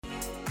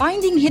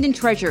finding hidden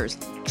treasures,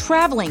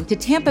 traveling to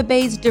Tampa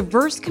Bay's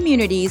diverse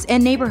communities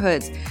and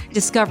neighborhoods,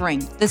 discovering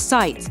the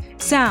sights,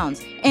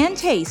 sounds, and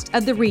taste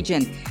of the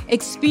region,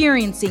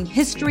 experiencing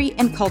history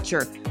and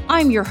culture.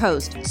 I'm your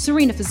host,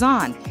 Serena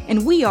Fazan,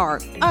 and we are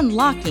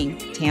Unlocking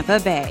Tampa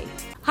Bay.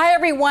 Hi,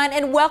 everyone,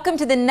 and welcome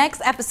to the next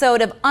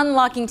episode of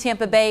Unlocking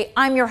Tampa Bay.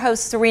 I'm your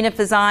host, Serena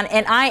Fazan,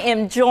 and I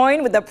am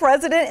joined with the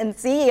president and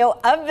CEO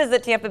of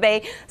Visit Tampa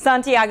Bay,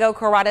 Santiago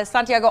Corrada.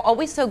 Santiago,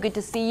 always so good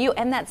to see you,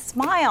 and that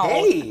smile.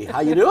 Hey, how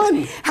you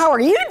doing? How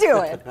are you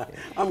doing?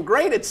 I'm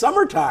great. It's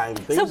summertime.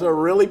 Things are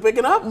really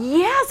picking up.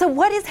 Yeah, so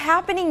what is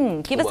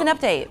happening? Give us an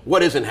update.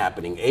 What isn't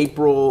happening?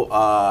 April,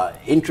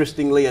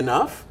 interestingly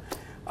enough,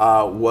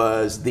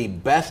 was the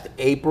best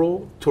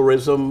April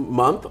tourism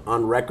month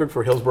on record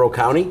for Hillsborough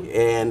County,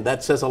 and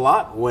that says a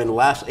lot when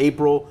last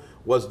April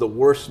was the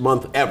worst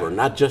month ever.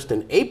 Not just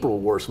an April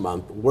worst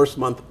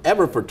month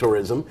ever for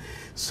tourism.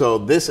 So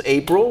this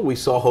April, we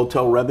saw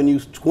hotel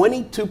revenues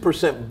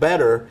 22%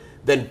 better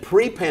than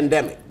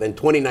pre-pandemic, than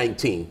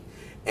 2019,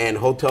 and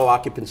hotel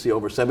occupancy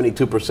over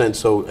 72%,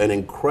 so an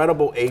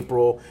incredible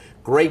April.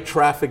 Great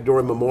traffic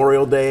during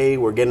Memorial Day.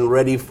 We're getting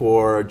ready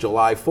for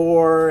July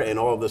 4 and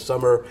all of the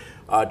summer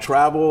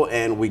travel,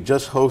 and we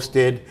just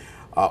hosted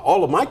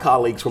all of my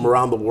colleagues from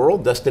around the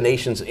world,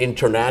 Destinations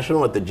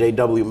International at the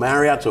JW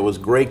Marriott, so it was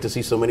great to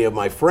see so many of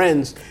my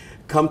friends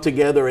come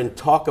together and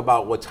talk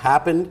about what's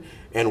happened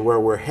and where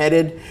we're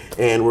headed,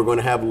 and we're going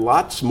to have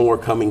lots more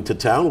coming to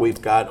town.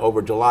 We've got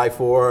over July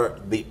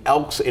 4, the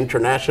Elks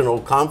International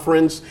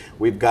Conference.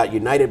 We've got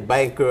United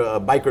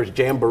Bikers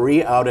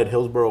Jamboree out at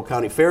Hillsborough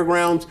County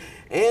Fairgrounds,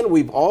 and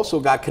we've also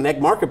got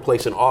Connect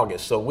Marketplace in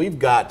August. So we've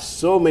got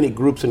so many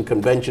groups and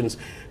conventions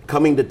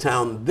coming to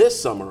town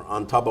this summer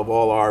on top of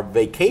all our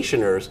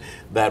vacationers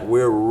that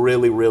we're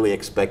really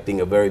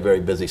expecting a very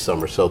busy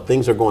summer. So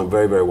things are going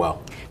very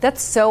well.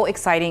 That's so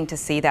exciting to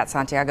see that,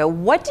 Santiago.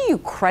 What do you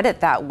credit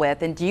that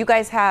with? And do you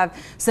guys have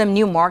some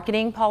new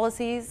marketing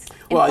policies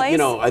in place?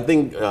 I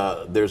think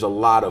there's a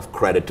lot of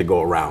credit to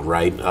go around,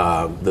 right?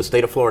 The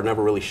state of Florida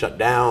never really shut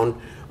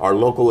down. Our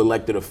local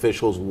elected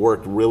officials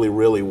worked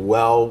really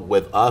well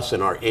with us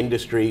and our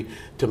industry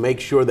to make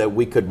sure that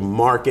we could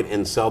market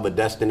and sell the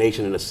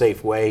destination in a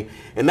safe way.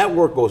 And that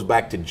work goes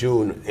back to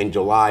June and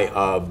July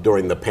of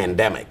during the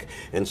pandemic.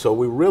 And so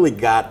we really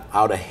got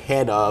out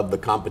ahead of the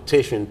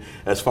competition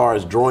as far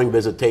as drawing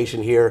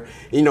visitation here.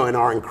 And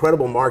our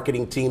incredible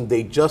marketing team,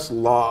 they just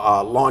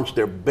launched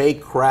their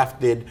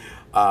Bay-crafted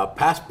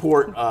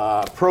passport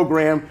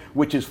program,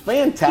 which is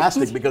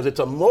fantastic because it's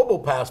a mobile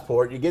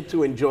passport. You get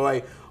to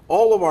enjoy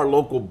all of our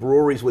local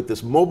breweries with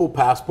this mobile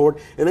passport,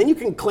 and then you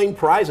can claim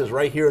prizes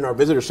right here in our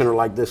visitor center,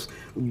 like this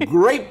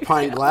great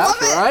pint glass,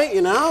 right?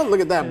 Look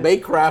at that, Bay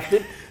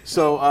crafted.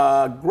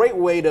 So great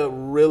way to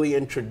really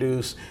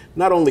introduce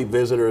not only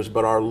visitors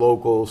but our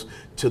locals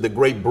to the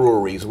great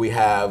breweries we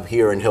have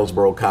here in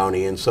Hillsborough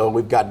County. And so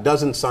we've got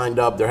dozens signed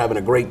up. They're having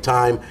a great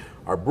time.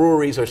 Our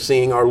breweries are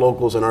seeing our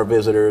locals and our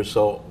visitors,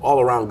 so all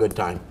around good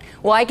time.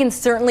 Well, I can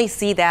certainly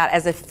see that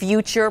as a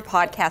future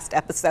podcast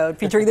episode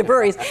featuring the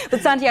breweries.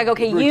 But Santiago,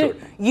 okay,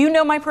 you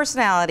know my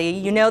personality.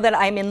 You know that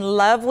I'm in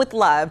love with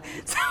love.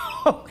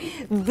 So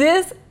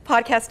this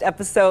podcast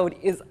episode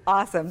is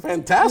awesome.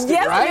 Fantastic,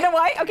 yes, right? You know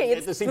why? Okay,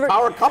 it's to see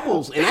power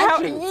couples in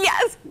action.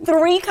 Yes,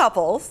 3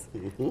 couples,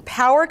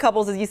 power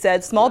couples, as you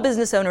said, small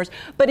business owners,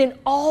 but in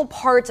all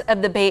parts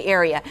of the Bay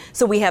Area.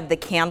 So we have the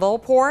candle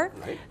pour,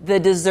 the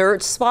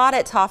dessert spot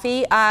at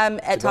Toffee,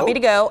 Toffee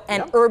to Go,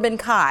 and Urban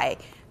Kai,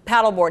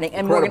 paddleboarding.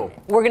 And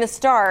we're going to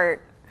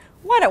start.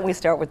 Why don't we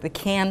start with the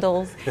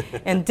candles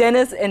and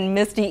Dennis and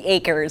Misty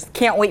Akers.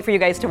 Can't wait for you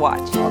guys to watch.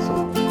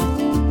 Awesome.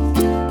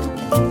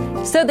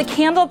 So the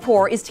Candle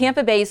Pour is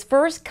Tampa Bay's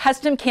first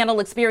custom candle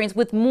experience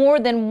with more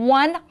than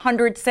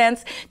 100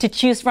 scents to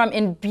choose from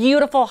in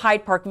beautiful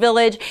Hyde Park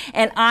Village.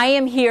 And I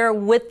am here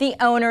with the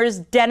owners,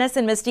 Dennis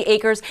and Misty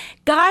Akers.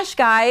 Gosh,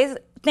 guys,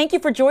 thank you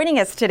for joining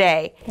us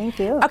today. Thank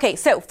you. Okay,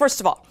 so first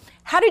of all,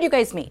 how did you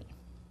guys meet?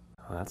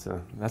 That's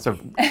a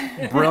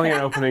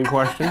brilliant opening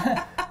question.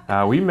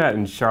 We met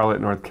in Charlotte,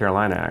 North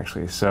Carolina,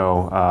 actually.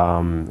 So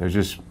it was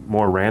just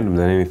more random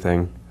than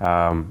anything.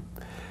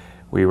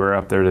 We were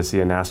up there to see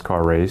a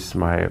NASCAR race,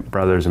 my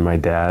brothers and my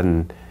dad,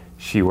 and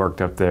she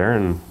worked up there,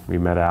 and we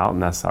met out,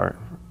 and that's our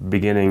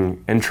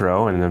beginning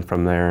intro. And then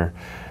from there,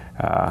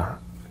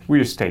 we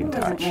just stayed in touch.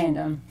 It wasn't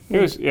random.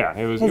 It was.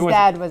 His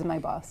dad was my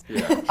boss.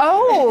 Yeah.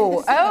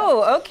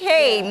 Oh,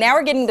 okay. Now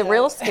we're getting the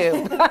real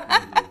scoop.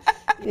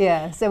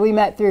 Yeah, so we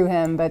met through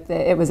him, but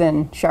it was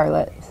in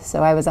Charlotte,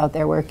 so I was out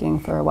there working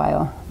for a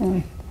while.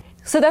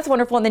 So that's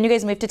wonderful, and then you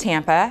guys moved to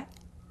Tampa.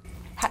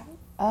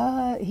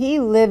 He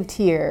lived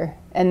here,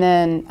 and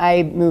then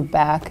I moved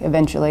back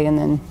eventually, and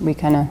then we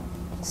kind of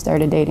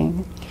started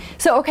dating.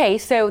 So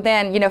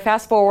then,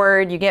 fast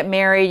forward, you get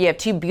married, you have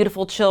 2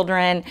 beautiful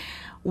children.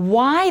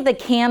 Why the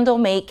candle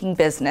making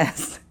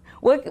business?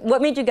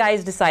 What made you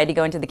guys decide to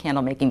go into the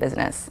candle making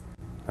business?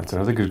 That's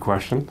another good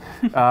question.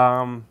 We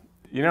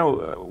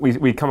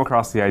come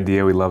across the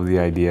idea, we love the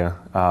idea,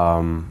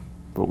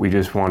 but we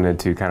just wanted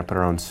to kind of put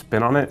our own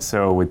spin on it.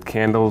 So with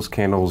candles,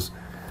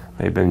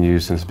 they've been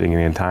used since the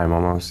beginning of time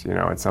almost. You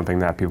know, it's something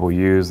that people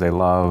use, they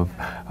love,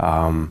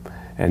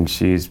 and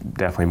she's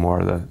definitely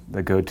more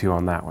the go-to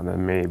on that one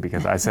than me,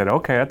 because I said,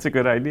 okay, that's a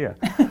good idea.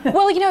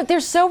 Well, you know, they're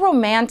so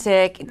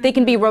romantic. They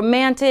can be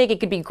romantic.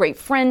 It could be great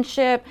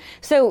friendship.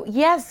 So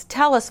yes,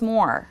 tell us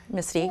more,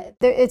 Misty.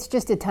 It's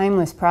just a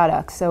timeless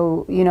product.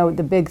 So, you know,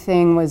 the big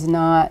thing was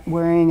not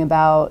worrying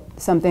about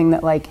something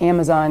that like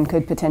Amazon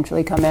could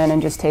potentially come in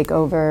and just take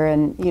over.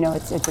 And, you know,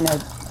 it's an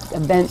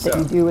event that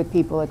you do with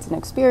people. It's an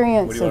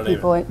experience. So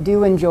people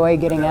do enjoy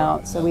getting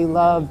out. So we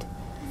loved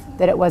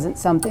that it wasn't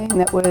something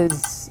that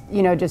was,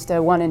 you know, just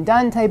a one and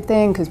done type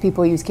thing, because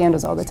people use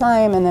candles all the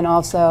time. And then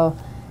also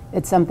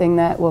it's something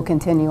that will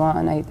continue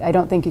on. I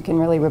don't think you can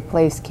really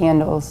replace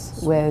candles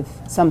with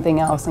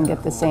something else and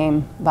get the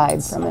same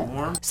vibe from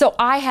it. So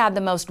I had the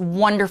most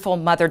wonderful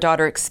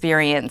mother-daughter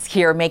experience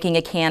here making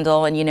a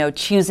candle and, you know,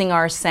 choosing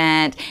our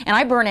scent. And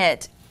I burn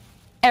it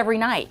every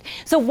night.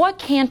 So what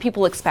can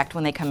people expect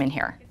when they come in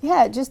here?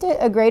 Yeah, just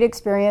a great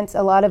experience.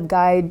 A lot of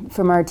guide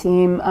from our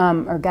team,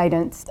 or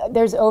guidance.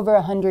 There's over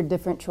 100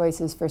 different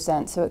choices for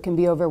scents, so it can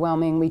be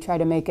overwhelming. We try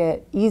to make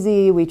it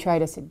easy. We try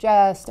to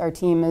suggest. Our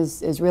team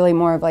is really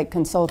more of like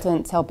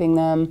consultants, helping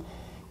them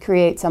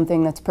create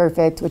something that's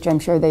perfect, which I'm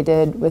sure they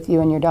did with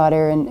you and your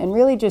daughter, and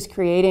really just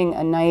creating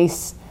a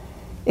nice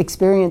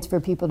experience for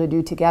people to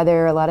do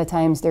together. A lot of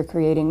times they're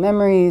creating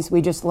memories.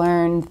 We just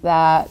learned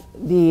that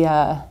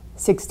the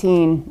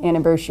 16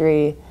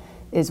 anniversary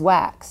is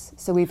wax.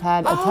 So we've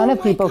had a ton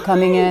of people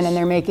coming in and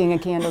they're making a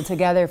candle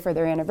together for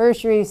their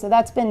anniversary. So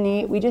that's been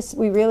neat.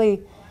 We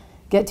really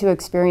get to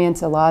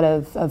experience a lot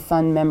of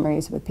fun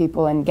memories with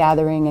people and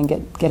gathering and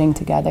getting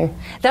together.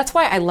 That's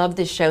why I love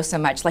this show so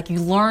much. Like, you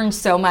learn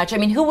so much. I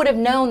mean, who would have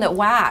known that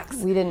wax?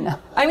 We didn't know.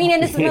 I mean,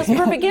 and it's the most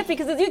perfect gift,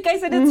 because as you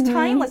guys said, it's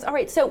timeless. All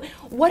right, so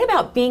what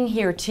about being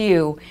here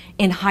too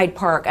in Hyde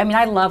Park? I mean,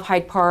 I love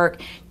Hyde Park.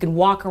 You can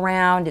walk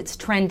around, it's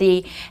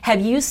trendy.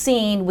 Have you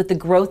seen with the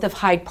growth of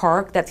Hyde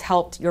Park that's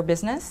helped your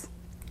business?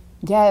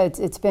 Yeah,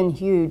 it's been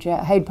huge.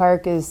 Hyde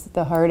Park is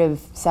the heart of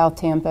South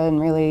Tampa,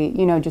 and really,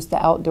 you know, just the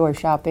outdoor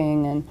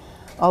shopping and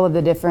all of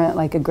the different,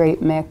 like a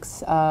great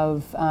mix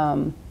of,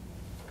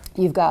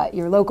 you've got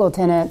your local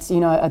tenants, you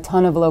know, a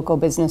ton of local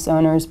business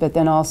owners, but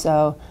then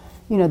also,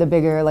 you know, the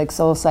bigger like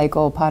Soul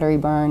Cycle, Pottery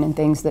Barn, and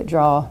things that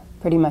draw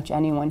pretty much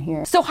anyone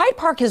here. So Hyde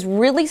Park has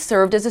really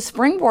served as a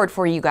springboard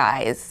for you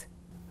guys.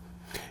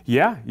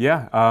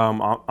 Yeah.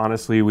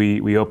 Honestly,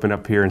 we opened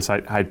up here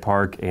inside Hyde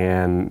Park,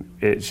 and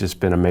it's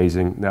just been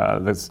amazing.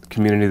 The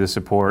community, the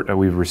support that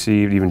we've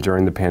received, even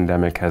during the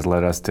pandemic, has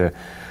led us to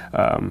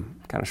kind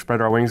of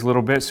spread our wings a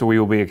little bit. So we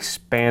will be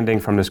expanding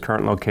from this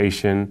current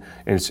location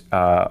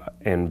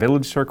in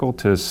Village Circle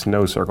to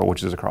Snow Circle,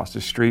 which is across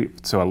the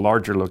street. So a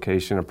larger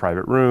location, a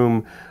private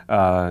room,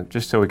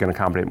 just so we can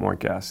accommodate more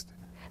guests.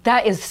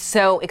 That is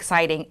so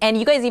exciting. And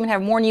you guys even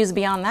have more news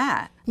beyond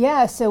that.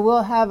 Yeah, so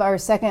we'll have our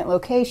second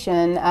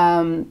location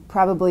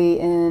probably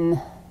in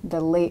the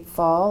late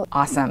fall.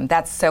 Awesome.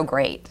 That's so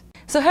great.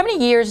 So how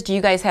many years do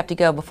you guys have to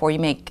go before you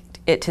make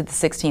it to the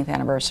 16th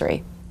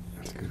anniversary?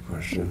 That's a good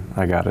question.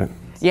 I got it.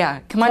 Yeah.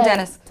 Come on,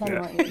 Dennis. 10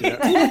 more years.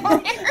 I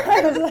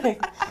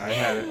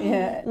had it.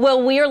 Yeah.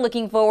 Well, we are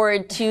looking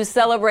forward to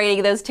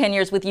celebrating those 10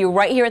 years with you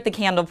right here at the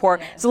Candle Pour.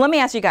 So let me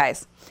ask you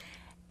guys,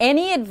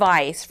 any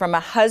advice from a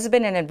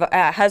husband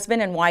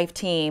and wife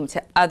team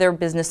to other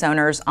business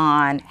owners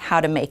on how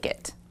to make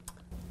it?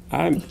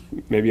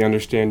 Maybe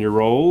understand your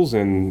roles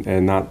and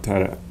not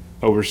try to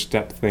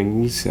overstep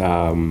things.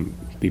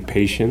 Be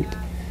patient,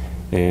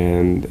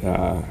 and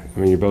I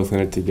mean, you're both in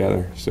it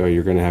together, so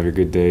you're going to have your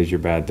good days, your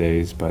bad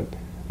days, but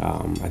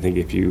I think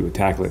if you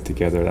tackle it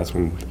together, that's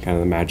when kind of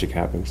the magic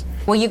happens.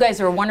 Well, you guys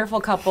are a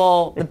wonderful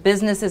couple. The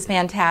business is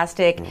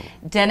fantastic.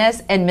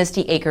 Dennis and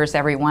Misty Akers,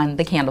 everyone,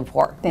 the Candle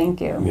Pour. Thank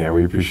you. Yeah,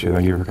 we appreciate it.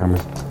 Thank you for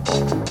coming.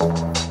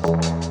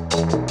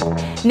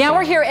 Now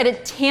we're here at a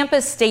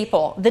Tampa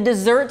staple, the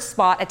dessert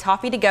spot at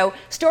Toffee to Go,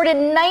 started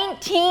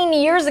 19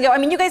 years ago. I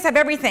mean, you guys have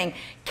everything: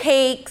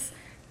 cakes,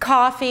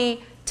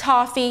 coffee,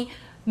 toffee,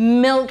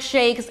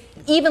 milkshakes,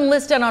 even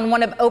listed on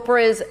one of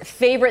Oprah's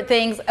favorite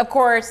things, of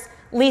course,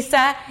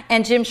 Lisa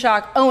and Jim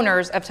Shalk,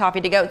 owners of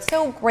Toffee to Go. It's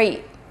so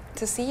great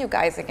to see you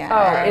guys again.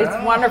 Oh,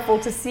 it's wonderful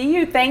to see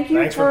you.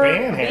 Thanks for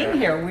being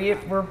here.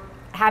 We're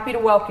happy to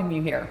welcome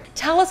you here.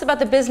 Tell us about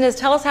the business.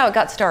 Tell us how it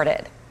got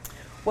started.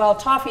 Well,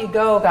 Toffee to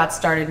Go got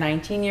started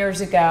 19 years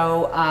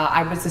ago.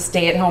 I was a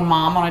stay-at-home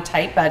mom on a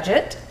tight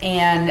budget,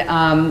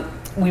 and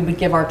we would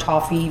give our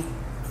toffee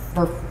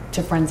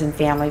to friends and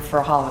family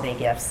for holiday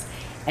gifts.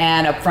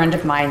 And a friend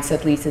of mine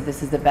said, "Lisa,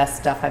 this is the best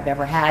stuff I've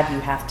ever had.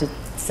 You have to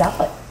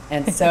sell it."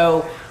 And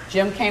so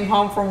Jim came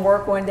home from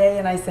work one day,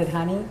 and I said,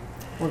 "Honey,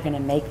 we're going to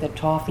make the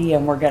toffee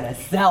and we're going to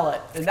sell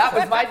it." And that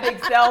was my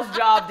big sales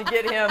job to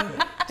get him.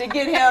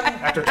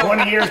 After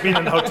 20 years being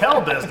in the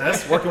hotel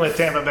business, working with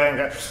Tampa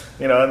Bay,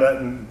 you know, and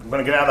I'm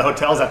going to get out of the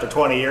hotels after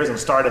 20 years and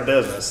start a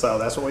business. So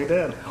that's what we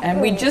did.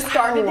 And we just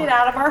started it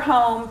out of our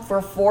home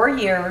for 4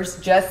 years,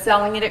 just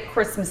selling it at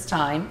Christmas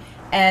time.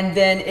 And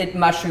then it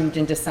mushroomed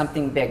into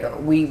something bigger.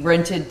 We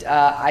rented,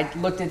 I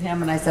looked at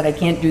him and I said, I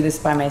can't do this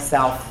by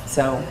myself,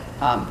 so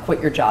quit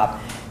your job.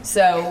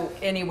 So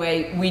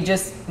anyway, we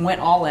just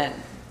went all in,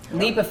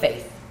 leap of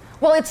faith.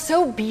 Well, it's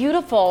so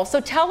beautiful.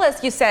 So tell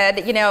us, you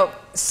said, you know,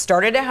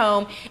 started at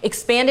home,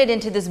 expanded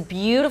into this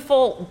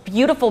beautiful,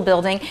 beautiful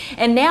building,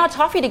 and now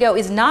Toffee to Go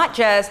is not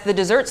just the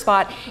dessert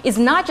spot, is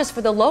not just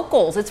for the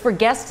locals, it's for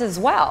guests as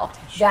well.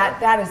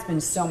 That has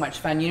been so much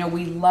fun. You know,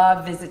 we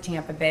love Visit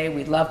Tampa Bay.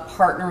 We love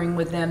partnering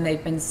with them.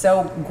 They've been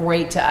so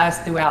great to us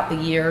throughout the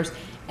years.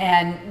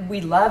 And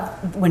we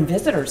love when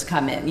visitors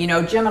come in. You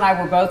know, Jim and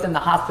I were both in the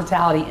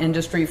hospitality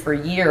industry for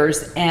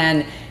years,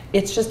 and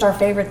it's just our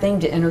favorite thing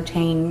to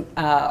entertain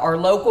our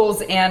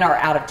locals and our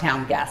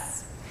out-of-town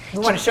guests. We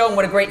want to show them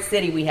what a great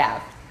city we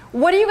have.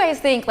 What do you guys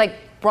think, like,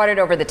 brought it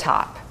over the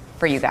top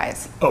for you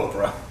guys?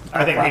 Oprah.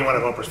 I think being one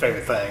of Oprah's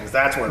favorite things.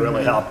 That's what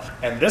really helped.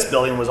 And this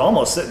building was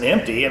almost sitting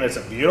empty, and it's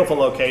a beautiful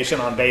location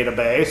on Bay to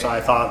Bay. So I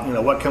thought, you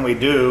know, what can we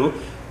do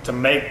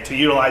to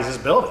utilize this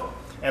building?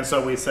 And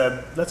so we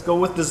said, let's go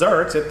with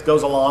desserts. It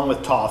goes along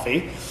with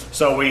Toffee.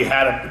 So we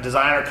had a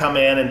designer come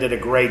in and did a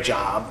great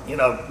job. You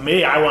know,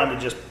 me, I wanted to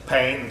just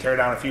paint and tear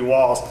down a few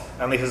walls.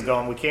 And Lisa's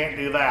going, we can't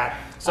do that.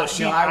 So I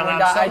said,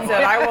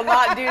 I will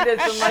not do this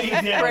unless she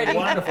it's did pretty. a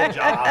wonderful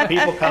job.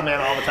 People come in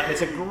all the time.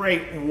 It's a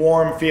great,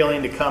 warm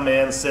feeling to come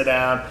in, sit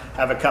down,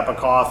 have a cup of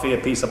coffee, a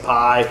piece of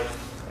pie,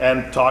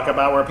 and talk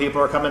about where people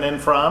are coming in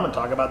from, and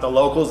talk about the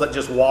locals that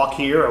just walk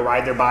here or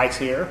ride their bikes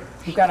here.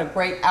 We've got a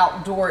great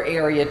outdoor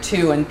area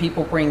too, and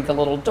people bring the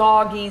little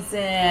doggies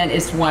in.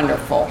 It's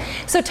wonderful.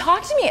 So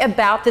talk to me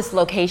about this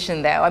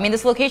location, though. I mean,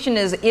 this location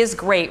is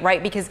great,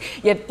 right? Because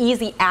you have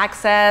easy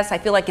access. I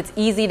feel like it's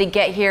easy to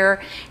get here.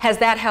 Has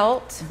that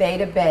helped? Bay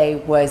to Bay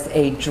was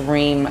a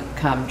dream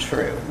come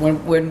true.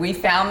 When we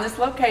found this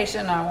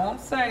location, I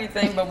won't say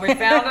anything, but we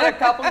found it a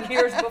couple of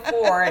years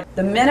before.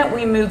 The minute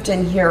we moved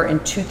in here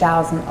in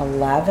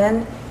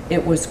 2011,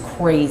 it was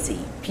crazy.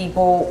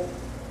 People,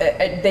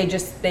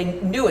 they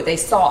knew it, they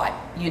saw it.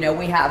 You know,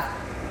 we have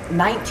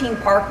 19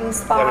 parking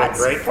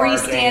spots,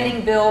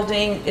 freestanding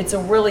building. It's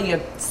a super.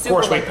 Of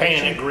course, we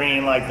painted it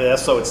green like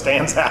this so it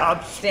stands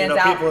out. Stands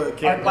out. People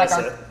can't like miss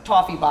our it.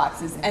 toffee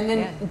boxes, and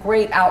then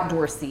great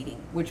outdoor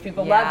seating, which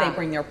people love. They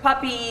bring their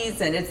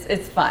puppies, and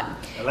it's fun.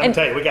 And let me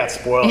tell you, we got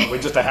spoiled.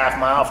 We're just a half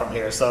mile from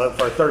here. So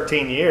for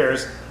 13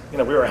 years, you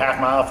know, we were a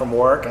half mile from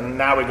work, and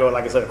now we go,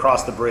 like I said,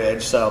 across the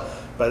bridge. So,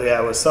 but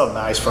yeah, it was so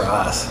nice for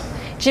us.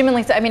 Jim and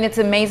Lisa, I mean, it's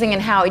amazing in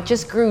how it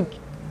just grew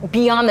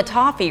beyond the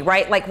toffee,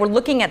 right? Like, we're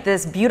looking at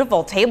this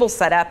beautiful table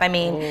setup. I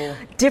mean,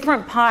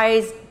 different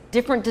pies,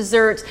 different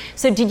desserts.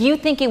 So did you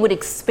think it would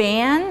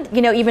expand,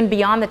 you know, even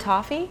beyond the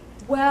toffee?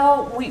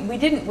 Well, we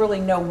didn't really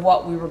know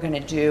what we were going to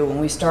do. When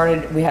we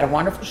started, we had a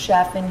wonderful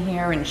chef in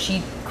here, and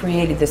she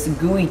created this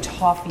gooey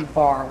toffee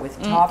bar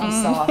with toffee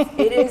sauce.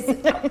 It is,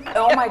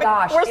 oh my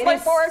gosh, it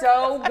is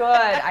so good.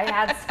 I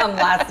had some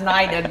last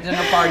night at a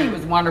dinner party. It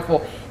was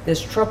wonderful. This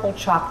triple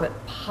chocolate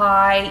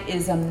pie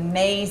is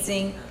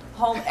amazing.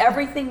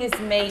 Everything is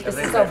made. This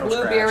is a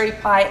blueberry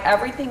pie.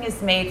 Everything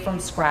is made from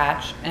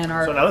scratch. So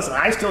now listen,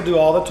 I still do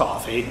all the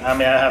toffee. I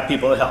mean, I have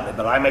people that help me,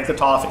 but I make the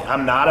toffee.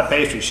 I'm not a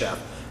pastry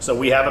chef. So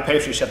we have a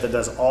pastry chef that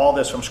does all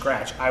this from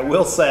scratch. I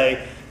will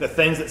say the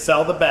things that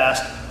sell the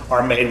best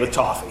are made with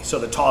toffee. So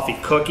the toffee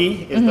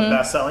cookie is the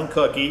best-selling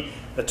cookie.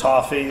 The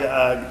toffee,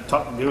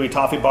 gooey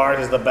toffee bars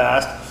is the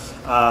best.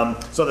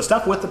 So the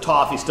stuff with the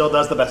toffee still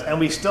does the best.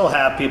 And we still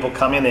have people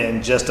coming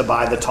in just to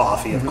buy the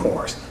toffee, of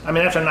course. I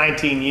mean, after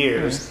 19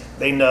 years,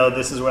 they know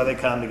this is where they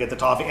come to get the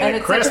toffee. And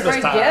at Christmas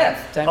time,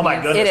 oh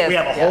my goodness, we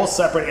have a whole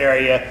separate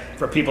area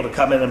for people to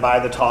come in and buy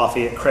the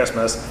toffee at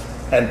Christmas.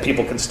 And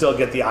people can still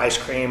get the ice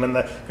cream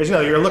because you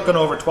know you're looking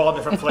over 12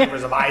 different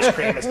flavors of ice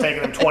cream. It's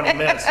taking them 20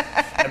 minutes,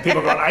 and people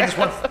are going, I just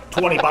want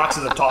 20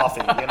 boxes of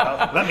toffee. You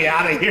know, let me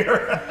out of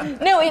here.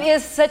 No, it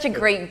is such a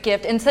great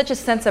gift and such a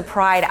sense of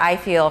pride I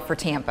feel for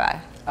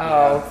Tampa.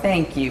 Oh,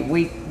 thank you.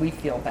 We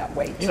feel that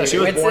way too. You know, she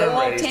was it's a born and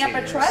little raised Tampa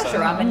here, treasure.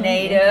 so. I'm a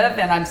native,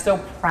 and I'm so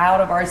proud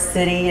of our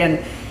city,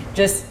 and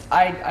just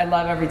I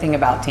love everything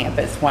about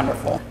Tampa. It's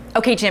wonderful.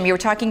 Okay, Jim, you were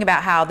talking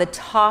about how the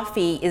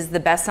toffee is the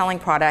best-selling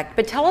product,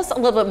 but tell us a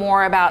little bit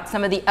more about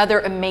some of the other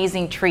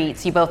amazing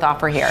treats you both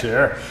offer here.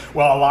 Sure.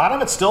 Well, a lot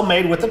of it's still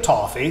made with the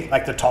toffee.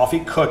 Like the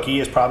toffee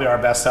cookie is probably our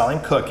best-selling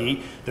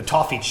cookie. The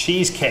toffee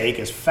cheesecake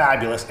is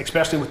fabulous,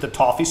 especially with the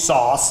toffee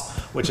sauce,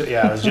 which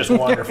is just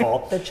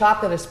wonderful. The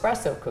chocolate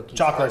espresso cookies.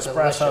 Chocolate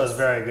espresso is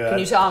very good. Can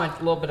you tell I'm a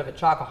little bit of a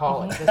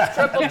chocoholic? This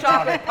triple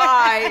chocolate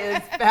pie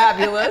is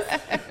fabulous.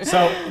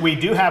 So we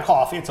do have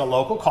coffee. It's a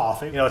local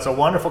coffee. You know, it's a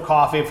wonderful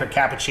coffee for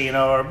cappuccino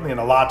or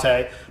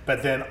latte.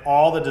 But then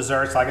all the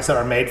desserts, like I said,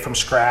 are made from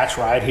scratch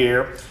right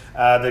here.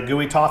 The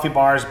gooey toffee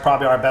bar is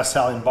probably our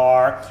best-selling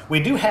bar. We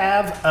do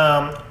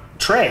have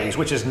trays,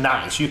 which is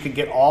nice. You could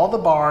get all the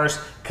bars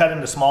cut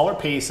into smaller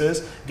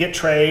pieces, get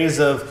trays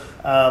of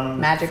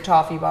Magic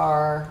toffee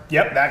bar.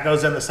 Yep, that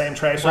goes in the same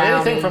tray. So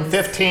anything from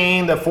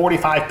 15 to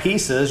 45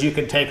 pieces you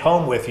can take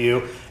home with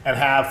you and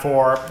have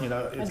for,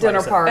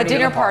 A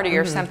dinner party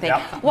or something.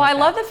 Yep. Well, I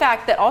love the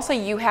fact that also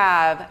you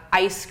have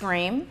ice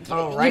cream.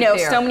 Oh, right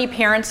there. So many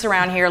parents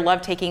around here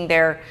love taking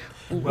their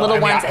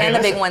little ones and the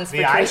big ones for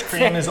the treats. ice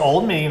cream is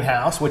Old Meeting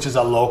House, which is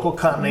a local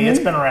company. It's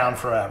been around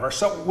forever.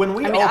 So when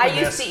we opened I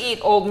this, used to eat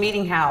Old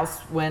Meeting House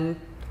when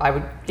I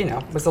would,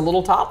 was a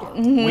little toddler.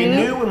 we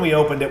knew when we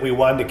opened it we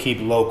wanted to keep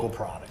local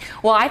products.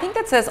 Well, I think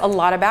that says a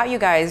lot about you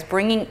guys,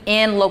 bringing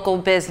in local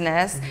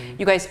business.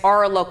 You guys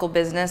are a local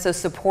business, so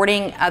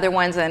supporting other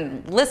ones.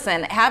 And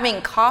listen,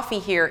 having coffee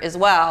here as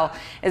well,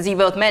 as you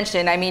both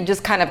mentioned,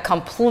 just kind of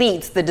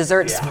completes the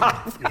dessert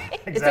spot. Right?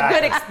 It's a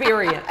good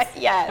experience.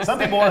 Yes. Some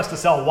people want us to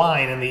sell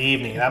wine in the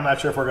evening. I'm not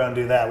sure if we're going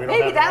to do that. We don't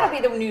Maybe have that'll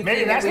wine. be the new Maybe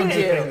thing that's that the we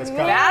new do. thing that's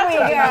coming. That's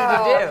what we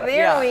need to do.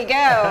 There we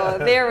go.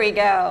 There we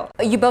go.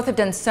 You both have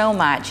done so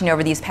much,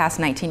 over these past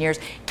 19 years.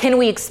 Can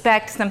we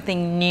expect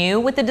something new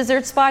with the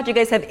dessert spot? Do you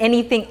guys have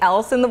anything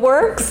else in the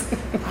works?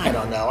 I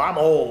don't know. I'm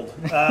old.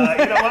 You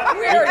know what?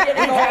 We're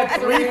getting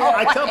old.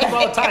 I tell people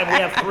all the time, we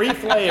have 3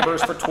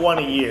 flavors for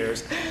 20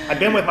 years. I've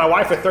been with my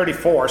wife for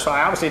 34, so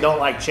I obviously don't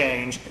like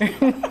change.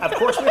 Of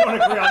course, we don't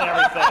agree on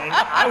everything.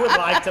 I would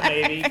like to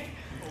maybe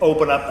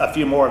open up a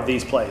few more of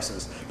these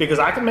places because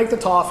I can make the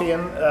toffee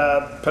in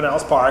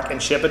Pinellas Park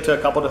and ship it to a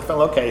couple different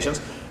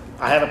locations.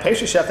 I have a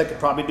pastry chef that could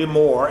probably do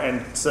more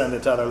and send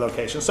it to other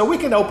locations. So we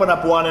can open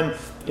up one in,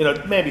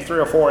 maybe 3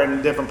 or 4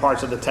 in different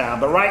parts of the town.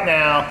 But right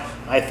now,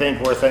 I think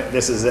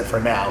this is it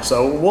for now.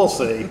 So we'll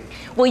see.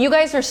 Well, you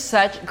guys are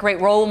such great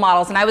role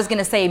models. And I was going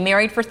to say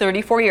married for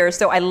 34 years.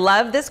 So I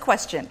love this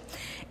question.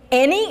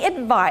 Any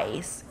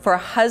advice for a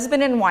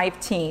husband and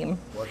wife team?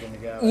 Working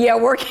together. Yeah,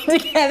 working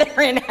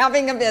together and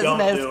having a business.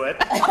 Don't do it.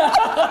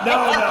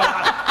 No.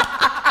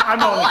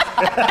 I'm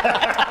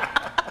only...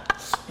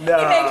 No.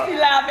 He makes me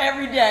laugh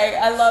every day.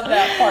 I love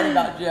that part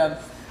about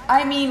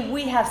Jim.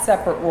 We have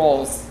separate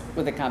roles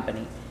with the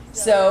company.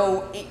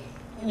 So,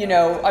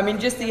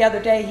 just the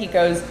other day he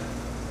goes,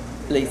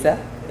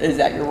 Lisa, is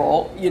that your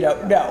role?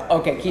 No.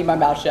 Okay, keep my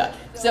mouth shut.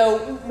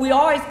 So we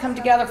always come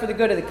together for the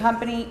good of the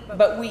company,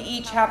 but we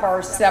each have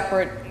our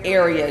separate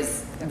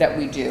areas that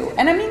we do.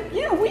 And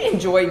we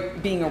enjoy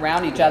being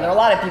around each other. A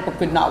lot of people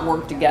could not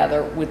work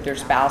together with their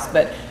spouse,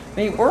 but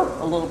we're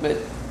a little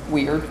bit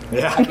weird,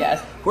 yeah. I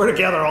guess. We're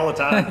together all the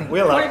time.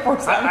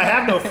 I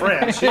have no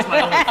friends. She's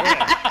my only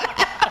friend.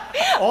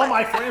 All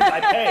my friends I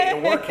pay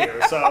to work here,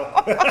 so.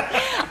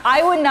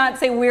 I would not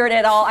say weird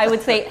at all. I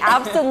would say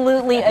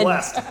absolutely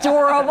Blessed.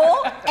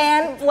 adorable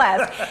and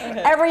blessed.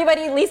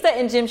 Everybody, Lisa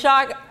and Jim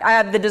Shalk,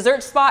 the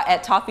dessert spot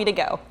at Toffee to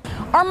Go.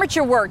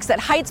 Armature Works at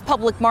Heights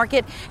Public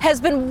Market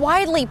has been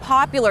widely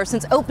popular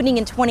since opening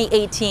in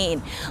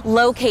 2018.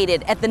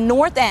 Located at the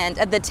north end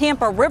of the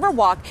Tampa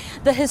Riverwalk,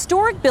 the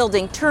historic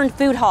building turned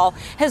food hall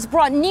has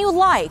brought new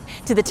life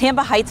to the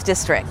Tampa Heights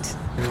district.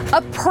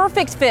 A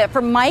perfect fit for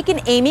Mike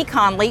and Aimee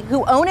Conlee,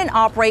 who own and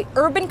operate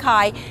Urban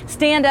Kai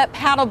stand-up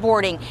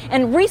paddleboarding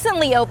and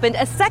recently opened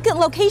a second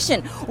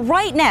location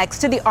right next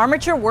to the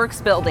Armature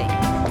Works building.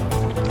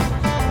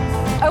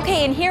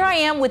 Okay, and here I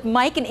am with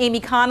Mike and Aimee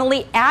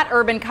Conlee at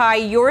Urban Kai,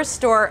 your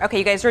store. Okay,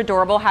 you guys are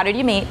adorable. How did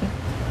you meet?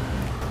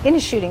 In a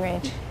shooting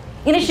range.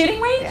 In a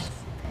shooting range? Yes.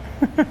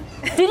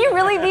 Did you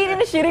really meet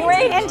in a shooting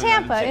range?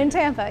 In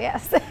Tampa,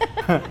 yes.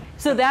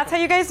 So that's how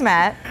you guys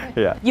met.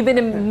 Yeah. You've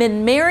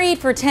been married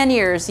for 10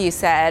 years, you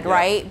said, Yeah.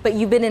 right? But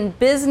you've been in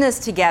business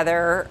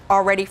together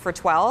already for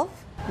 12?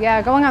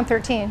 Yeah, going on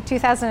 13.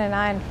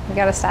 2009, we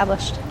got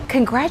established.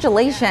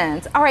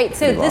 Congratulations. All right,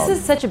 so You're this welcome.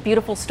 is such a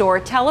beautiful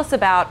store. Tell us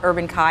about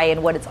Urban Kai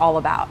and what it's all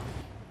about.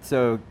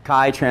 So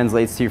Kai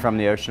translates to from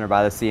the ocean or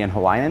by the sea in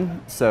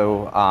Hawaiian.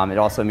 So it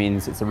also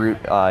means it's a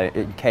root,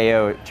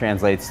 Ko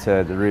translates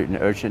to the root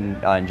in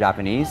ocean in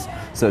Japanese.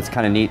 So it's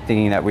kind of neat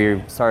thinking that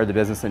we started the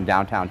business in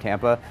downtown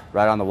Tampa,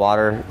 right on the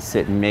water,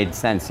 made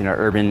sense,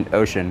 urban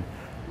ocean,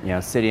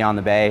 city on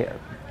the bay,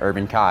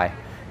 Urban Kai.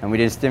 And we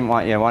just didn't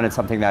wanted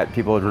something that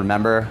people would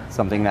remember,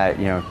 something that,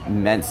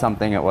 meant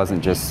something. It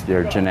wasn't just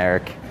your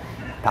generic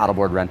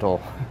paddleboard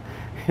rental,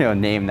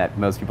 name that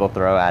most people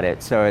throw at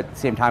it. So at the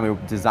same time, we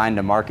designed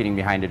the marketing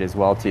behind it as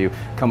well to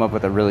come up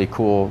with a really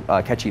cool,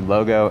 catchy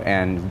logo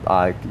and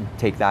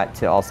take that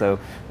to also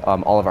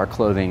all of our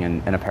clothing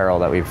and apparel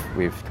that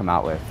we've come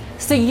out with.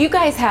 So you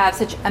guys have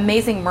such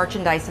amazing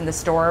merchandise in the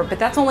store, but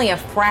that's only a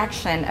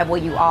fraction of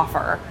what you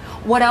offer.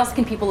 What else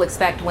can people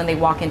expect when they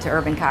walk into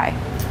Urban Kai?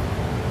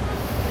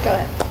 Go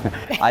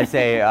ahead. I'd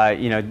say,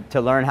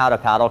 to learn how to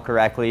paddle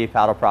correctly,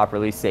 paddle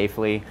properly,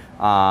 safely.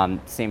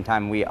 Same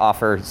time, we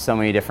offer so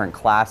many different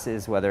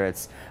classes, whether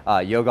it's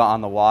yoga on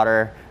the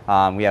water.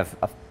 We have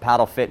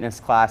paddle fitness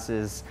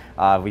classes.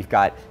 We've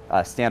got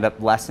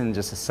stand-up lesson,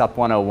 just a SUP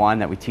 101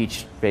 that we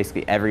teach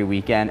basically every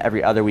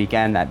other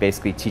weekend, that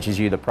basically teaches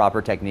you the proper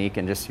technique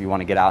and just if you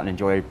want to get out and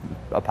enjoy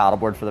a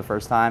paddleboard for the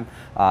first time.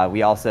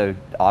 We also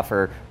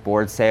offer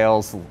board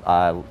sales.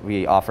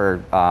 We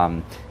offer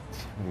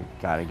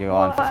got to go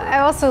on. I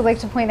also like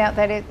to point out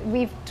that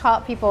we've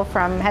taught people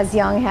from as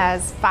young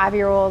as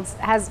 5-year-olds,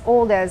 as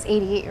old as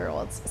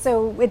 88-year-olds.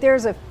 So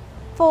there's a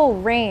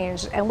full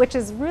range, and which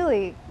is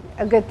really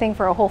a good thing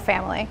for a whole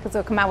family, because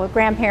they'll come out with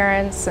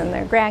grandparents and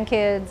their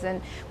grandkids,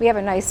 and we have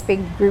a nice big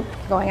group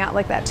going out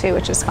like that too,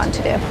 which is fun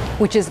to do.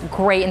 Which is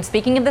great. And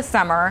speaking of the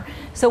summer,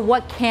 so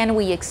what can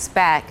we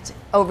expect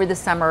over the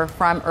summer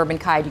from Urban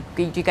Kai?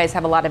 Do you guys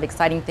have a lot of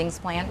exciting things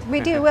planned?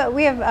 We do. Well,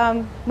 we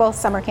have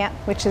summer camp,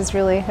 which is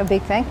really a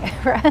big thing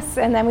for us,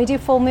 and then we do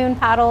full moon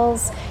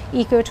paddles,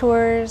 eco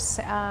tours,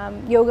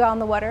 yoga on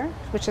the water,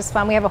 which is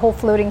fun. We have a whole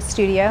floating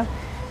studio.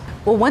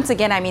 Well, once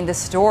again, I mean, the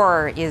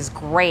store is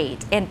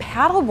great, and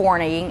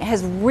paddleboarding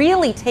has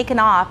really taken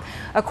off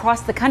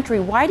across the country.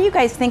 Why do you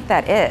guys think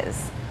that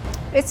is?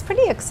 It's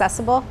pretty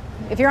accessible.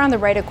 If you're on the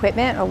right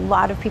equipment, a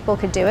lot of people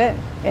could do it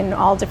in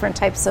all different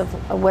types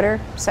of water.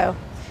 So,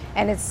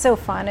 and it's so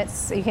fun.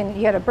 You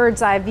get a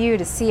bird's eye view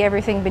to see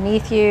everything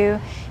beneath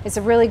you. It's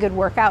a really good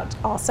workout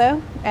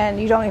also,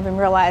 and you don't even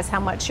realize how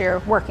much you're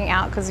working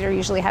out because you're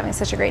usually having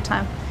such a great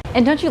time.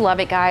 And don't you love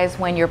it, guys,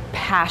 when your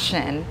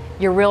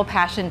real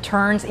passion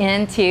turns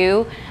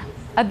into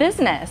a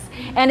business?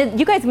 And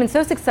you guys have been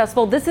so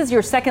successful. This is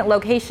your second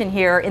location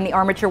here in the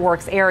Armature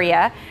Works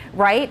area,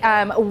 right?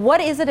 What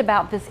is it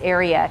about this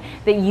area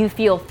that you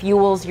feel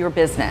fuels your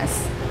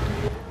business?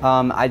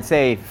 I'd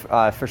say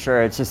for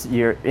sure, it's just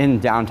you're in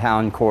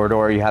downtown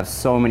corridor. You have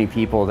so many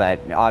people that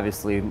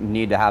obviously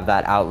need to have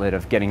that outlet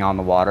of getting on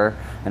the water,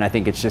 and I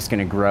think it's just going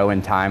to grow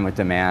in time with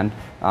demand.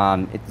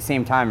 At the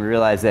same time, you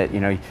realize that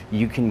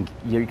you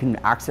can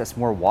access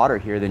more water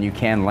here than you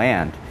can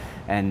land.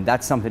 And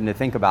that's something to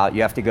think about.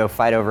 You have to go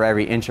fight over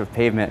every inch of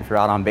pavement if you're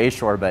out on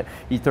Bayshore, but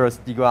you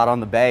go out on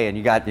the bay and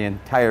you got the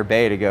entire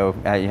bay to go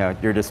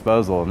at your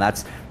disposal. And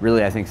that's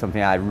really, I think,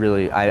 something I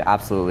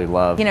absolutely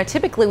love.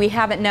 Typically we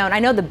haven't known. I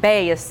know the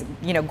bay is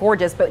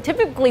gorgeous, but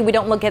typically we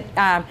don't look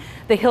at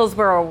the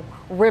Hillsborough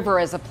River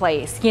as a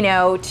place to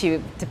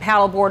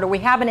paddleboard, or we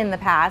haven't in the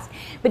past.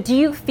 But do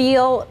you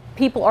feel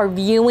people are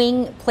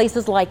viewing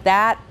places like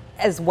that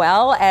as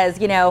well as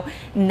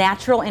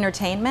natural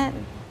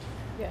entertainment?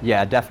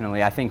 Yeah,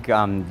 definitely. I think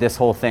this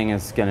whole thing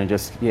is going to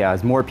just,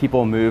 as more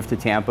people move to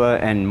Tampa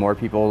and more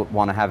people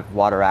want to have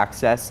water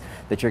access,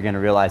 that you're going to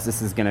realize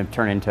this is going to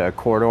turn into a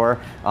corridor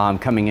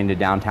coming into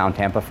downtown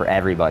Tampa for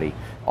everybody.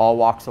 All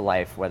walks of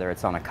life, whether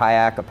it's on a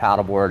kayak, a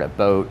paddleboard, a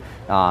boat,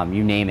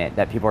 you name it,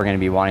 that people are going to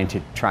be wanting to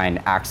try and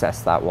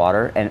access that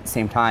water and at the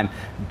same time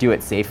do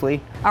it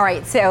safely. All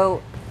right,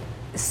 so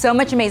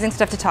much amazing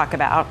stuff to talk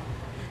about.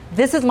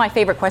 This is my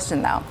favorite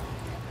question though.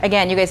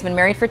 Again, you guys have been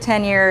married for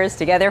 10 years,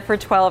 together for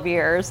 12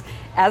 years.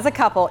 As a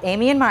couple,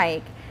 Aimee and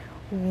Mike,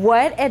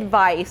 what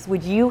advice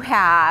would you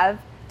have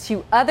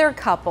to other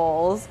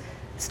couples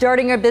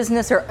starting a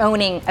business or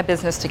owning a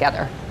business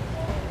together?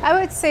 I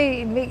would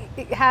say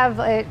have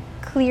it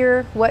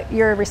clear what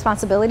your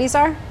responsibilities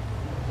are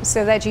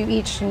so that you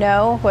each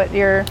know what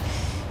you're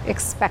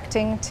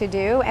expecting to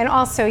do. And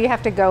also you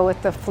have to go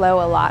with the flow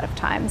a lot of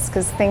times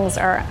because things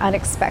are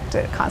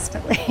unexpected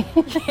constantly.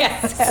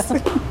 Yes.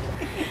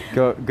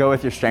 Go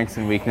with your strengths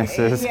and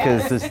weaknesses,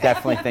 because there's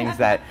definitely things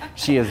that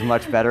she is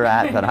much better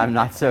at that I'm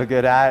not so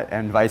good at,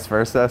 and vice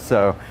versa.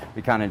 So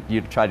we you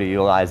try to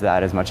utilize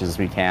that as much as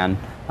we can.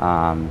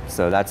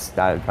 So that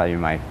would probably be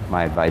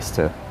my advice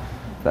to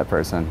that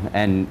person.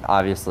 And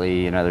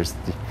obviously, there's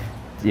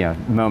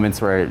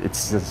moments where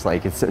it's just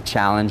like it's a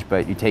challenge,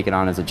 but you take it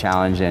on as a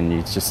challenge, and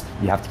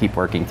you have to keep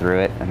working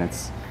through it. And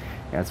it's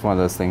one of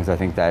those things I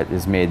think that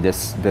has made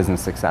this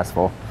business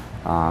successful.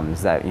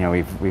 Is that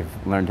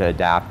we've learned to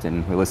adapt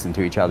and we listen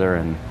to each other,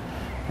 and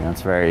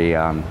it's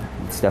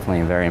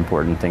definitely a very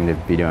important thing to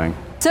be doing.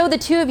 So the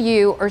two of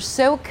you are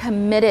so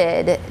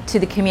committed to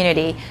the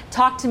community.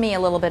 Talk to me a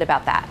little bit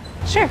about that.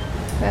 Sure.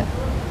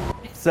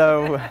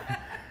 So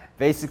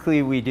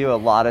basically we do a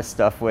lot of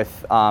stuff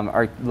with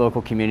our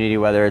local community,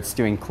 whether it's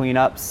doing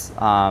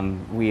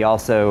cleanups. We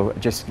also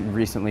just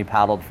recently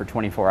paddled for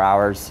 24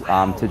 hours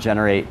to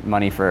generate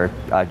money for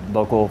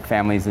local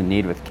families in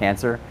need with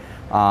cancer.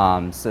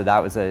 So that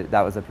was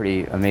a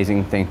pretty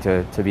amazing thing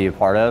to be a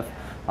part of.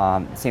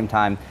 At the same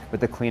time,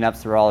 with the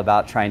cleanups, we're all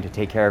about trying to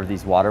take care of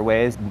these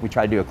waterways. We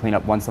try to do a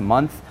cleanup once a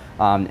month,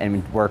 and we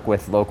work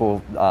with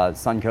local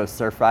Suncoast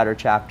Surfrider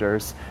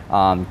chapters,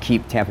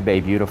 keep Tampa Bay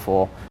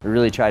beautiful. We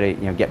really try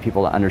to get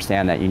people to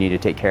understand that you need to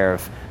take care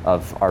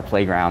of our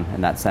playground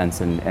in that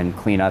sense and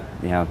clean up.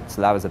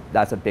 So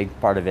that's a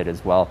big part of it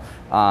as well.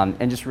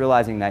 And just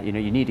realizing that you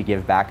need to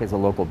give back as a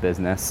local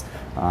business.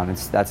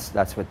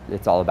 That's what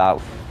it's all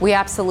about. We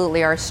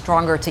absolutely are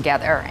stronger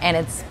together, and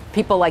it's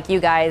people like you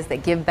guys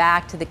that give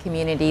back to the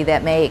community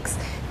that makes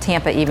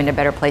Tampa even a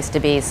better place to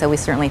be. So we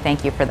certainly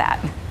thank you for that.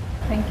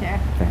 Thank you.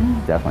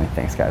 Definitely.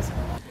 Thanks, guys.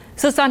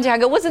 So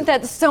Santiago, wasn't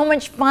that so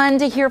much fun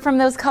to hear from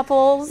those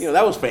couples?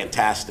 That was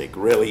fantastic,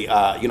 really.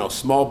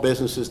 Small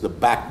businesses, the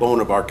backbone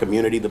of our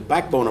community, the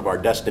backbone of our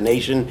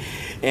destination.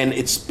 And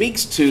it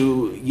speaks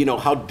to,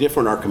 how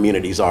different our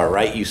communities are,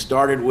 right? You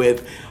started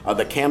with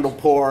the candle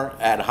pour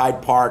at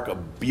Hyde Park, a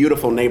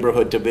beautiful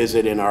neighborhood to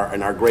visit in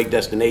our great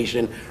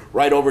destination,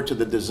 right over to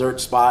the dessert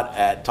spot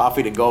at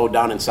Toffee to Go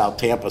down in South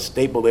Tampa,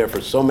 staple there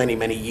for so many,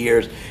 many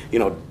years.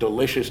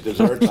 Delicious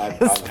desserts.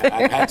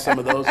 I've had some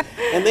of those.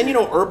 And then,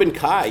 Urban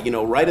Kai,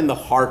 right in the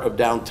heart of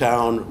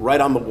downtown, right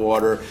on the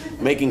water,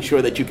 making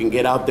sure that you can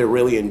get out there,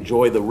 really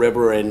enjoy the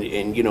river and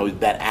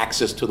that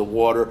access to the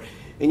water.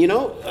 And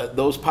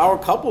those power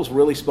couples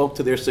really spoke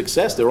to their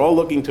success. They're all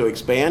looking to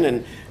expand,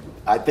 and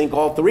I think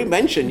all three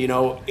mentioned,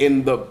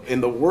 in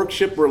the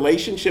workship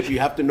relationship, you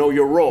have to know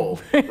your role,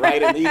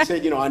 right? And he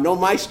said, I know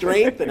my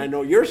strength and I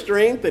know your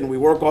strength, and we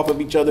work off of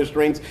each other's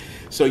strengths.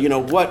 So,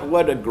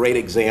 what a great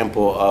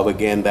example of,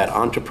 again, that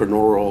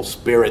entrepreneurial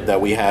spirit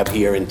that we have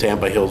here in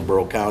Tampa,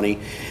 Hillsborough County,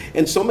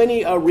 and so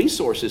many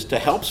resources to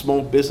help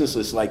small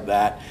businesses like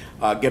that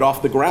get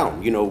off the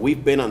ground.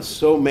 We've been on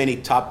so many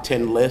top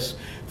 10 lists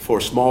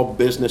for small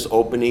business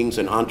openings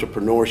and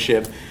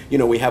entrepreneurship.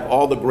 We have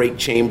all the great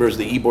chambers,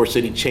 the Ybor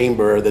City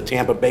Chamber, the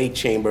Tampa Bay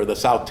Chamber, the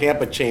South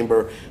Tampa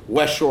Chamber,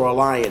 West Shore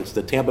Alliance,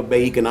 the Tampa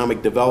Bay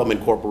Economic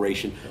Development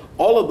Corporation.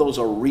 All of those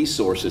are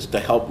resources to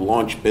help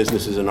launch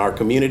businesses in our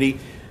community.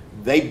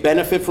 They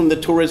benefit from the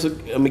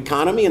tourism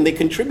economy and they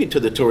contribute to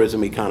the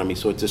tourism economy.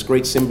 So it's this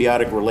great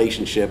symbiotic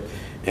relationship.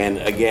 And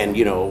again,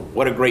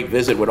 what a great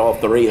visit with all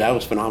three. That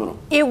was phenomenal.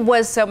 It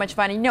was so much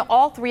fun.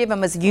 All three of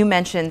them, as you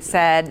mentioned,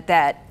 said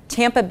that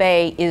Tampa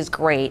Bay is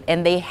great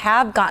and they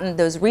have gotten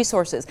those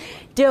resources.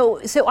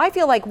 So I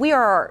feel like we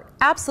are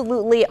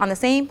absolutely on the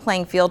same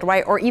playing field,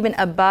 right? Or even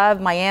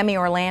above Miami,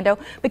 Orlando.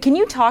 But can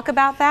you talk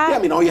about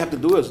that? Yeah, all you have to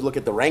do is look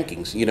at the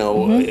rankings.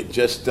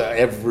 Just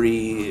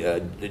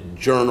every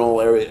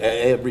journal,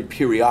 every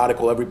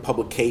periodical, every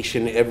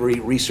publication, every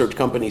research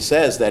company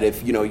says that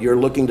if you're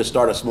looking to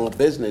start a small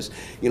business,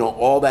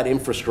 all that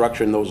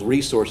infrastructure and those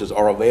resources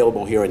are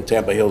available here in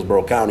Tampa,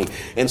 Hillsborough County.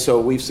 And so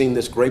we've seen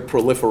this great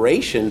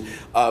proliferation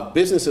of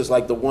businesses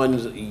like the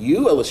ones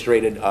you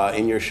illustrated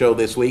in your show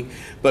this week,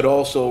 but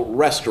also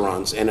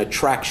restaurants and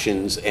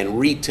attractions and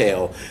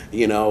retail.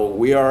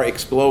 We are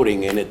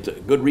exploding, and it's a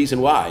good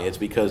reason why. It's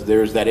because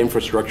there's that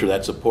infrastructure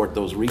that support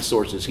those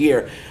resources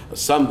here,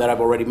 some that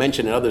I've already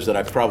mentioned and others that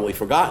I've probably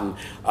forgotten.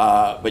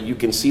 But you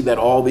can see that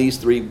all these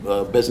three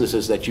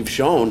businesses that you've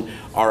shown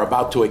are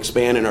about to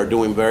expand and are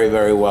doing very,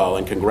 very well,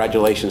 and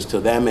congratulations to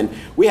them. And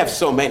we have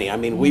so many.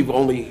 We've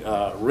only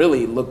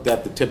really looked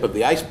at the tip of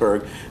the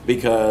iceberg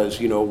because,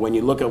 when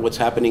you look at what's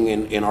happening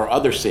in our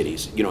other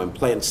cities, in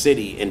Plant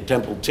City, in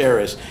Temple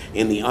Terrace,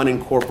 in the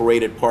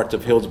unincorporated parts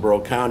of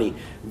Hillsborough County,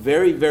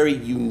 very, very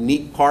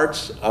unique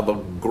parts of a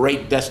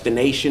great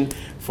destination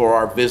for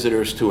our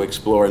visitors to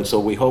explore. And so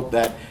we hope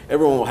that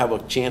everyone will have a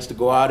chance to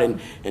go out and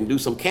do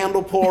some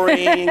candle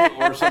pouring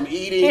or some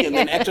eating and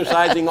then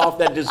exercising off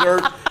that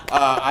dessert.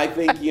 I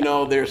think,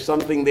 there's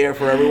something there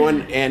for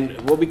everyone, and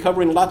we'll be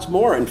covering lots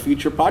more in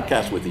future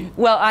podcasts with you.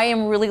 Well, I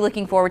am really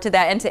looking forward to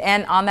that. And to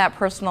end on that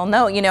personal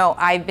note,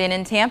 I've been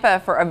in Tampa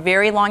for a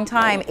very long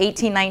time,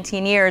 18,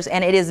 19 years,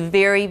 and it is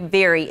very,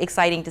 very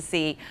exciting to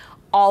see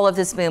all of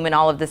this boom and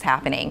all of this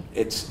happening.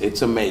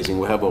 It's amazing.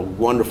 We have a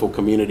wonderful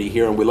community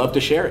here, and we love to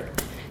share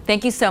it.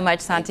 Thank you so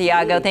much,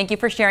 Santiago. Thank you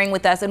for sharing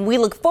with us, and we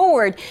look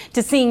forward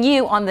to seeing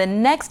you on the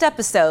next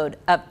episode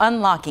of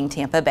Unlocking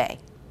Tampa Bay.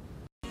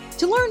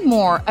 To learn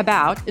more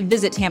about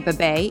Visit Tampa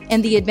Bay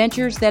and the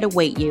adventures that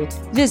await you,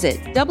 visit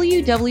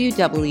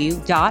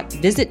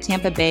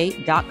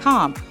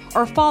www.visittampabay.com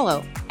or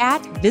follow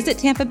 @Visit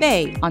Tampa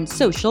Bay on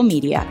social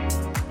media.